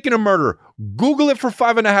 Watch Making a Murderer. Google it for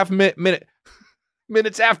 5.5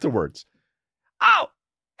 minutes afterwards. Oh,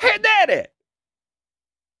 he did it.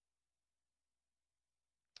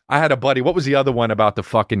 I had a buddy. What was the other one about the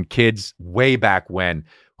fucking kids way back when?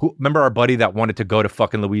 Remember our buddy that wanted to go to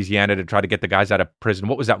fucking Louisiana to try to get the guys out of prison?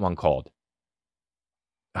 What was that one called?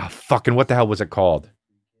 Fucking what the hell was it called?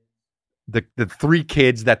 The 3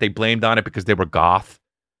 kids that they blamed on it because they were goth.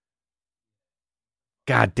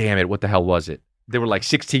 God damn it. What the hell was it? They were like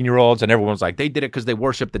 16-year-olds and everyone was like, they did it because they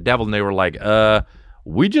worship the devil. And they were like,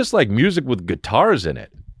 we just like music with guitars in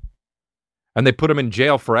it. And they put them in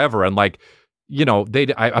jail forever. And like,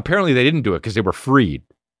 apparently they didn't do it because they were freed.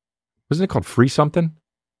 Wasn't it called Free something?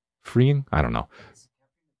 Freeing? I don't know.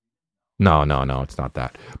 No, it's not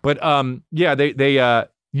that. But yeah, they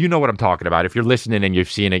you know what I'm talking about. If you're listening and you've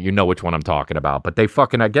seen it, you know which one I'm talking about. But they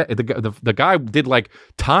fucking, I get the guy did like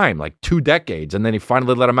time, like 2 decades, and then he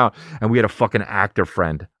finally let him out. And we had a fucking actor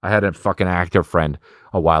friend. I had a fucking actor friend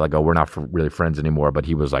a while ago. We're not really friends anymore, but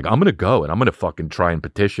he was like, I'm gonna go and I'm gonna fucking try and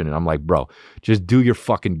petition. And I'm like, bro, just do your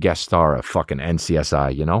fucking guest star at fucking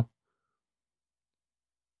NCSI. You know,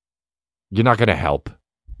 you're not gonna help.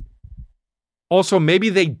 Also, maybe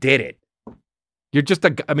they did it. You're just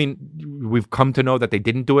we've come to know that they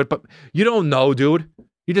didn't do it, but you don't know, dude.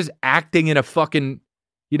 You're just acting in a fucking,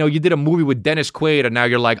 you did a movie with Dennis Quaid and now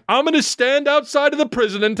you're like, I'm going to stand outside of the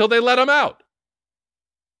prison until they let him out.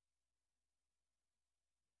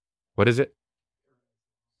 What is it?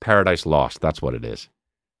 Paradise Lost. That's what it is.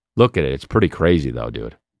 Look at it. It's pretty crazy though,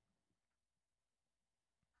 dude.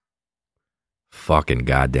 Fucking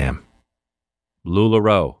goddamn.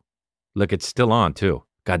 LuLaRoe. Look, it's still on too.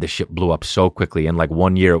 God, this shit blew up so quickly. In like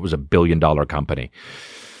 1 year, it was $1 billion company.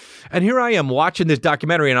 And here I am watching this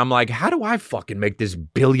documentary and I'm like, how do I fucking make this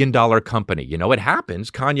billion-dollar company? You know, it happens.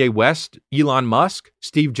 Kanye West, Elon Musk,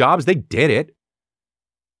 Steve Jobs, they did it.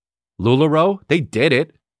 LuLaRoe, they did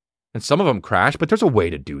it. And some of them crashed, but there's a way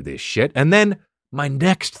to do this shit. And then my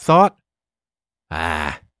next thought,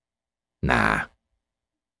 nah.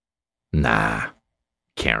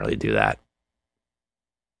 Can't really do that.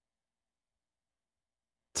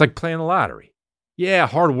 It's like playing the lottery. Yeah,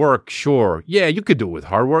 hard work, sure. Yeah, you could do it with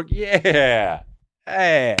hard work. Yeah.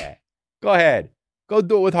 Hey, go ahead. Go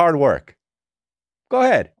do it with hard work. Go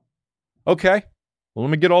ahead. Okay. Well,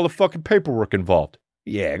 let me get all the fucking paperwork involved.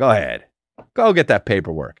 Yeah, go ahead. Go get that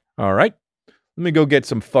paperwork. All right. Let me go get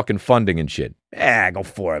some fucking funding and shit. Yeah, go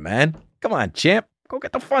for it, man. Come on, champ. Go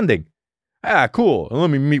get the funding. Ah, cool. And let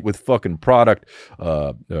me meet with fucking product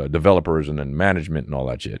developers and then management and all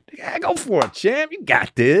that shit. Yeah, go for it, champ. You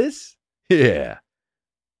got this. Yeah.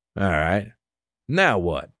 All right. Now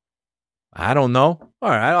what? I don't know. All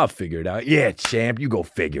right, I'll figure it out. Yeah, champ, you go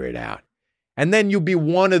figure it out. And then you'll be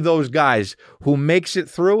one of those guys who makes it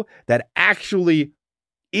through that actually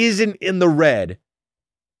isn't in the red.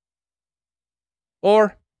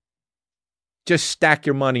 Or just stack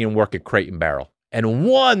your money and work at Crate and Barrel. And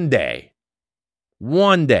one day,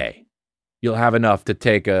 you'll have enough to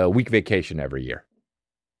take a week vacation every year.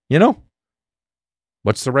 You know?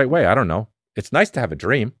 What's the right way? I don't know. It's nice to have a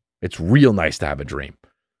dream. It's real nice to have a dream.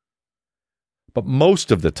 But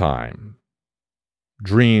most of the time,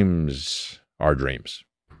 dreams are dreams,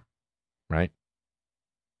 right?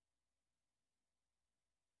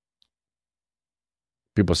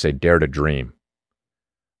 People say dare to dream.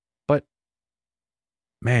 But,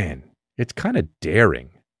 man, it's kind of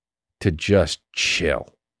daring to just chill.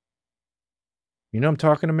 You know what I'm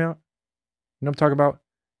talking about? You know what I'm talking about?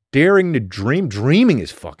 Daring to dream. Dreaming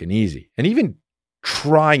is fucking easy. And even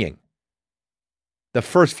trying the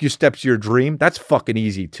first few steps of your dream, that's fucking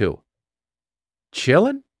easy too.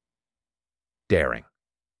 Chilling? Daring.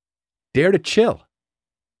 Dare to chill.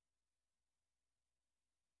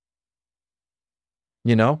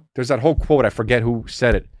 You know, there's that whole quote, I forget who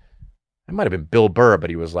said it. It might have been Bill Burr, but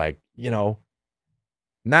he was like, nah,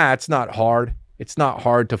 it's not hard. It's not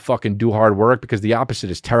hard to fucking do hard work because the opposite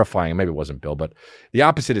is terrifying. Maybe it wasn't Bill, but the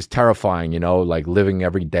opposite is terrifying, like living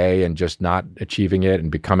every day and just not achieving it and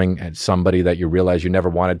becoming somebody that you realize you never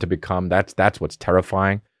wanted to become. That's what's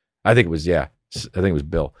terrifying. I think it was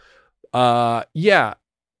Bill. Nah,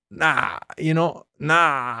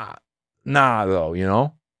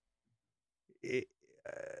 though,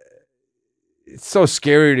 it's so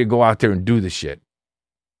scary to go out there and do the shit.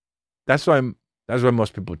 That's why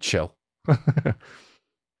most people chill.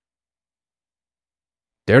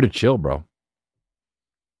 Dare to chill, bro.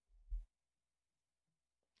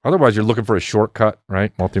 Otherwise, you're looking for a shortcut,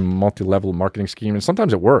 right? Multi-level marketing scheme, and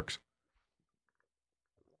sometimes it works.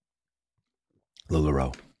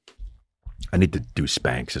 LuLaRoe. I need to do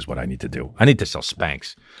Spanx is what I need to do. I need to sell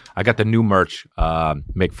Spanx. I got the new merch.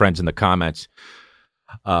 Make friends in the comments.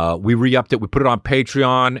 We re-upped it. We put it on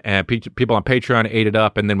Patreon, and people on Patreon ate it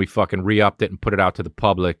up, and then we fucking re-upped it and put it out to the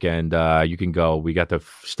public. And you can go. We got the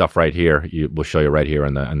stuff right here. We'll show you right here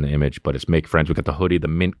on the image. But it's make friends. We got the hoodie, the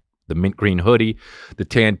mint green hoodie, the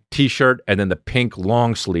tan T-shirt, and then the pink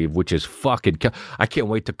long sleeve, which is fucking. I can't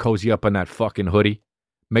wait to cozy up on that fucking hoodie.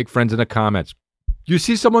 Make friends in the comments. You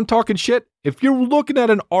see someone talking shit? If you're looking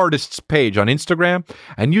at an artist's page on Instagram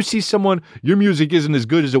and you see someone, your music isn't as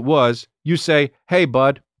good as it was, you say, hey,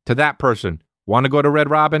 bud, to that person, want to go to Red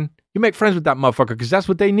Robin? You make friends with that motherfucker because that's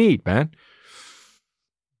what they need, man.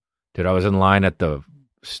 Dude, I was in line at the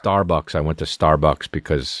Starbucks. I went to Starbucks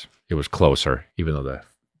because it was closer, even though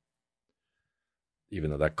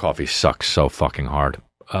that coffee sucks so fucking hard.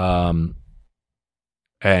 And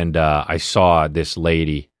I saw this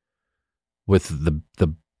lady with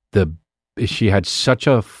she had such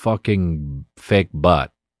a fucking fake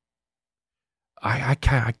butt. I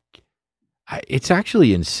can't. It's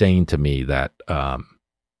actually insane to me that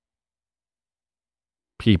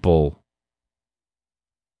people,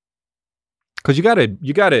 because you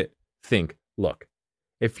gotta think. Look,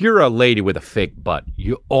 if you're a lady with a fake butt,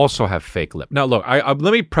 you also have fake lip. Now, look, let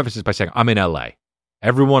me preface this by saying I'm in LA.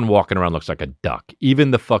 Everyone walking around looks like a duck.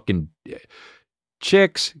 Even the fucking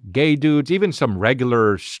chicks, gay dudes, even some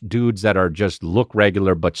regular dudes that are just look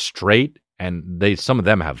regular but straight, and some of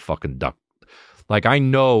them have fucking duck. Like, I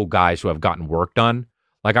know guys who have gotten work done.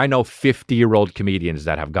 Like, I know 50-year-old comedians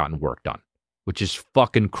that have gotten work done, which is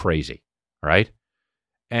fucking crazy, right?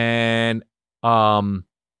 And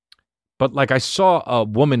but like, I saw a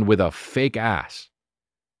woman with a fake ass.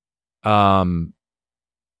 And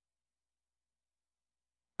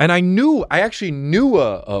And I actually knew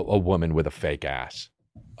a woman with a fake ass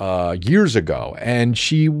years ago. And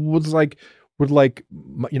she was like,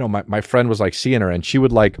 my friend was like seeing her and she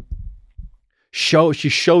would like she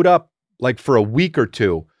showed up like for a week or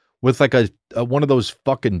two with like a one of those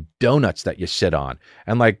fucking donuts that you sit on.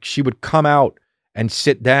 And like she would come out and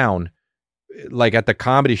sit down like at the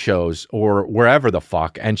comedy shows or wherever the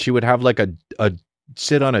fuck. And she would have like a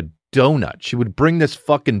sit on a donut. She would bring this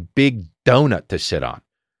fucking big donut to sit on.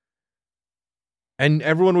 And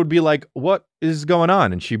everyone would be like, what is going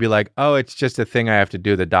on? And she'd be like, oh, it's just a thing I have to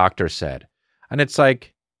do. The doctor said. And it's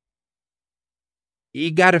like,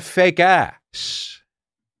 you got a fake ass.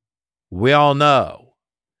 We all know.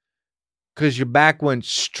 Because your back went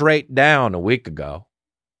straight down a week ago.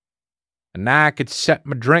 And now I could set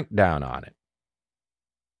my drink down on it.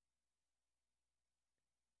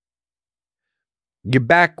 Your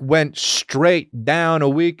back went straight down a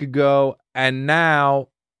week ago. And now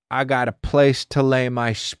I got a place to lay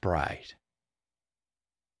my Sprite.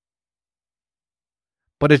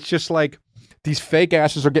 But it's just like these fake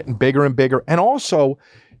asses are getting bigger and bigger. And also,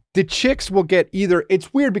 the chicks will get either,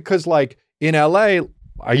 it's weird because like in LA,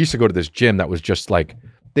 I used to go to this gym that was just like,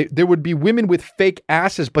 there would be women with fake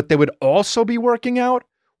asses, but they would also be working out,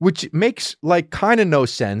 which makes like kind of no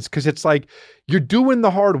sense because it's like you're doing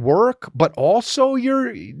the hard work, but also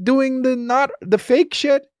you're doing the fake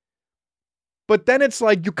shit. But then it's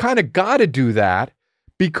like you kind of got to do that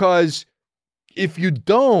because if you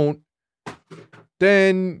don't,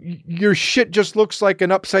 then your shit just looks like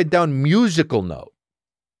an upside down musical note,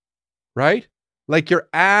 right? Like your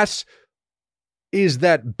ass is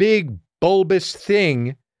that big bulbous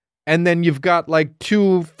thing, and then you've got like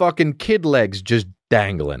two fucking kid legs just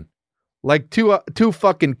dangling, like two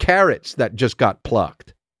fucking carrots that just got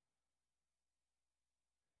plucked.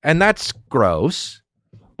 And that's gross.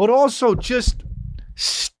 But also just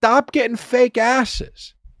stop getting fake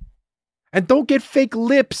asses. And don't get fake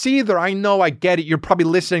lips either. I know, I get it. You're probably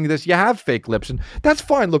listening to this. You have fake lips, and that's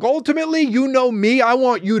fine. Look, ultimately, you know me. I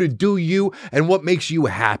want you to do you and what makes you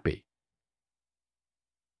happy.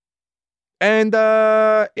 And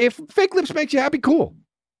if fake lips makes you happy, cool.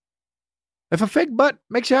 If a fake butt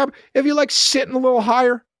makes you happy, if you like sitting a little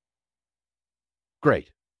higher, great.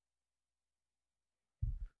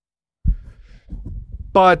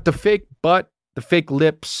 But the fake butt, the fake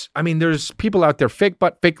lips, I mean, there's people out there, fake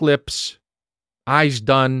butt, fake lips, eyes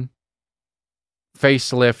done,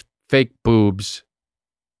 facelift, fake boobs,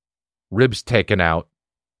 ribs taken out,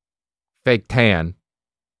 fake tan,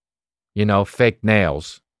 fake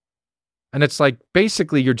nails. And it's like,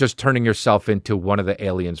 basically, you're just turning yourself into one of the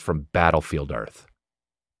aliens from Battlefield Earth.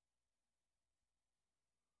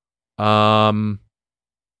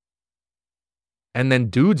 And then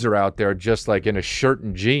dudes are out there just like in a shirt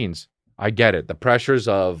and jeans. I get it. The pressures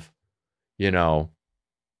of,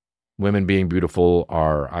 women being beautiful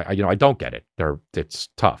are, I don't get it. It's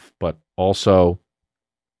tough, but also,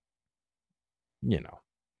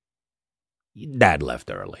 Dad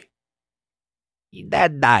left early.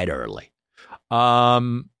 Dad died early.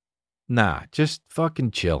 Nah, just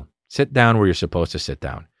fucking chill. Sit down where you're supposed to sit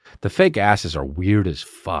down. The fake asses are weird as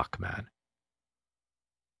fuck, man.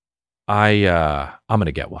 I'm going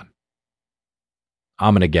to get one.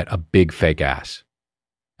 I'm going to get a big fake ass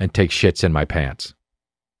and take shits in my pants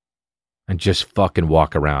and just fucking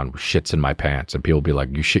walk around with shits in my pants. And people will be like,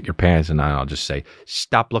 you shit your pants. And I'll just say,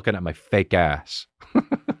 stop looking at my fake ass.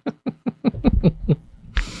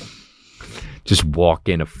 Just walk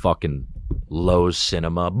in a fucking Lowe's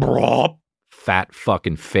Cinema. Bro, fat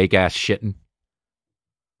fucking fake ass shitting.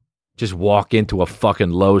 Just walk into a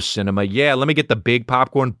fucking Lowe's Cinema. Yeah, let me get the big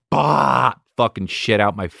popcorn. Bah! Fucking shit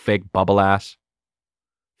out my fake bubble ass.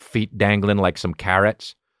 Feet dangling like some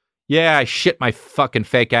carrots. Yeah, I shit my fucking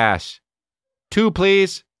fake ass. 2,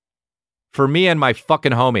 please. For me and my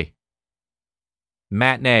fucking homie.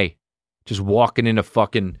 Matinee. Just walking into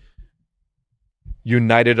fucking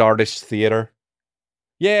United Artists Theater.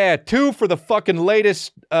 Yeah, 2 for the fucking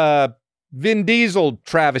latest Vin Diesel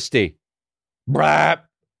travesty. Brap.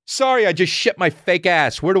 Sorry, I just shit my fake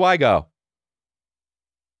ass. Where do I go?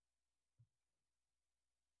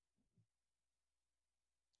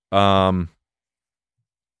 I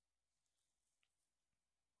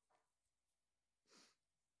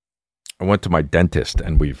went to my dentist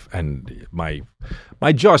and my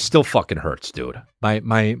jaw still fucking hurts, dude. My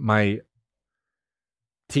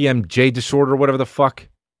TMJ disorder, whatever the fuck.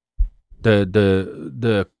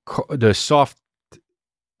 The soft,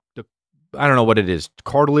 I don't know what it is,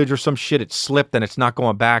 cartilage or some shit. It slipped and it's not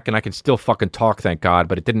going back, and I can still fucking talk, thank God,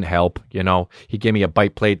 but it didn't help, you know. He gave me a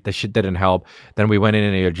bite plate. The shit didn't help. Then we went in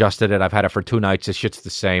and he adjusted it. I've had it for 2 nights. This shit's the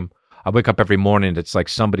same. I wake up every morning and it's like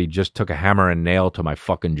somebody just took a hammer and nail to my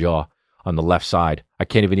fucking jaw on the left side. I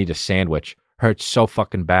can't even eat a sandwich. Hurts so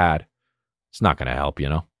fucking bad. It's not going to help, you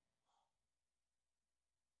know.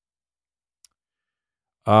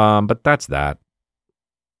 But that's that.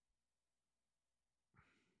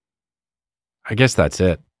 I guess that's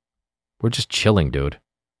it. We're just chilling, dude.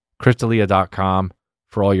 Crystalia.com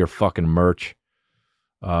for all your fucking merch.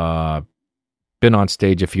 Been on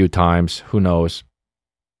stage a few times. Who knows?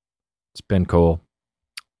 It's been cool.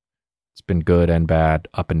 It's been good and bad,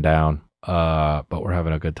 up and down. But we're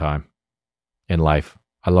having a good time in life.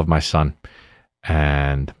 I love my son.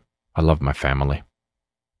 And I love my family.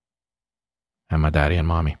 And my daddy and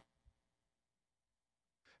mommy.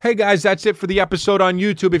 Hey guys, that's it for the episode on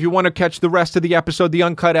YouTube. If you want to catch the rest of the episode, the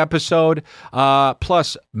uncut episode,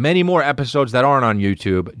 plus many more episodes that aren't on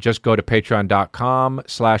YouTube, just go to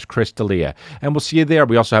patreon.com/Crystalia. And we'll see you there.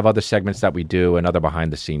 We also have other segments that we do and other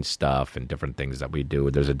behind the scenes stuff and different things that we do.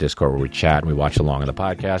 There's a Discord where we chat and we watch along on the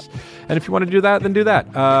podcast. And if you want to do that, then do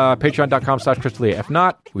that. Patreon.com/Crystalia. If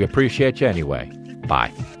not, we appreciate you anyway.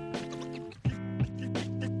 Bye.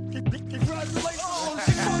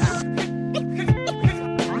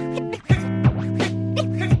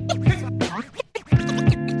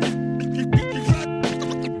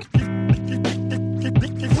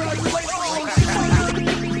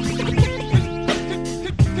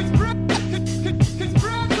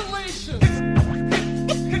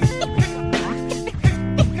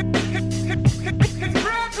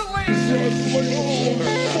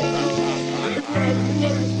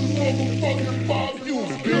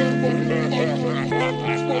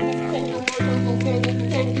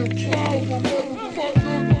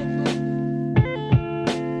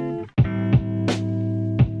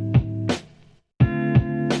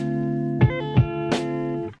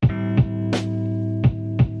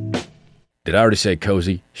 Did I already say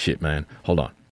cozy? Shit, man. Hold on.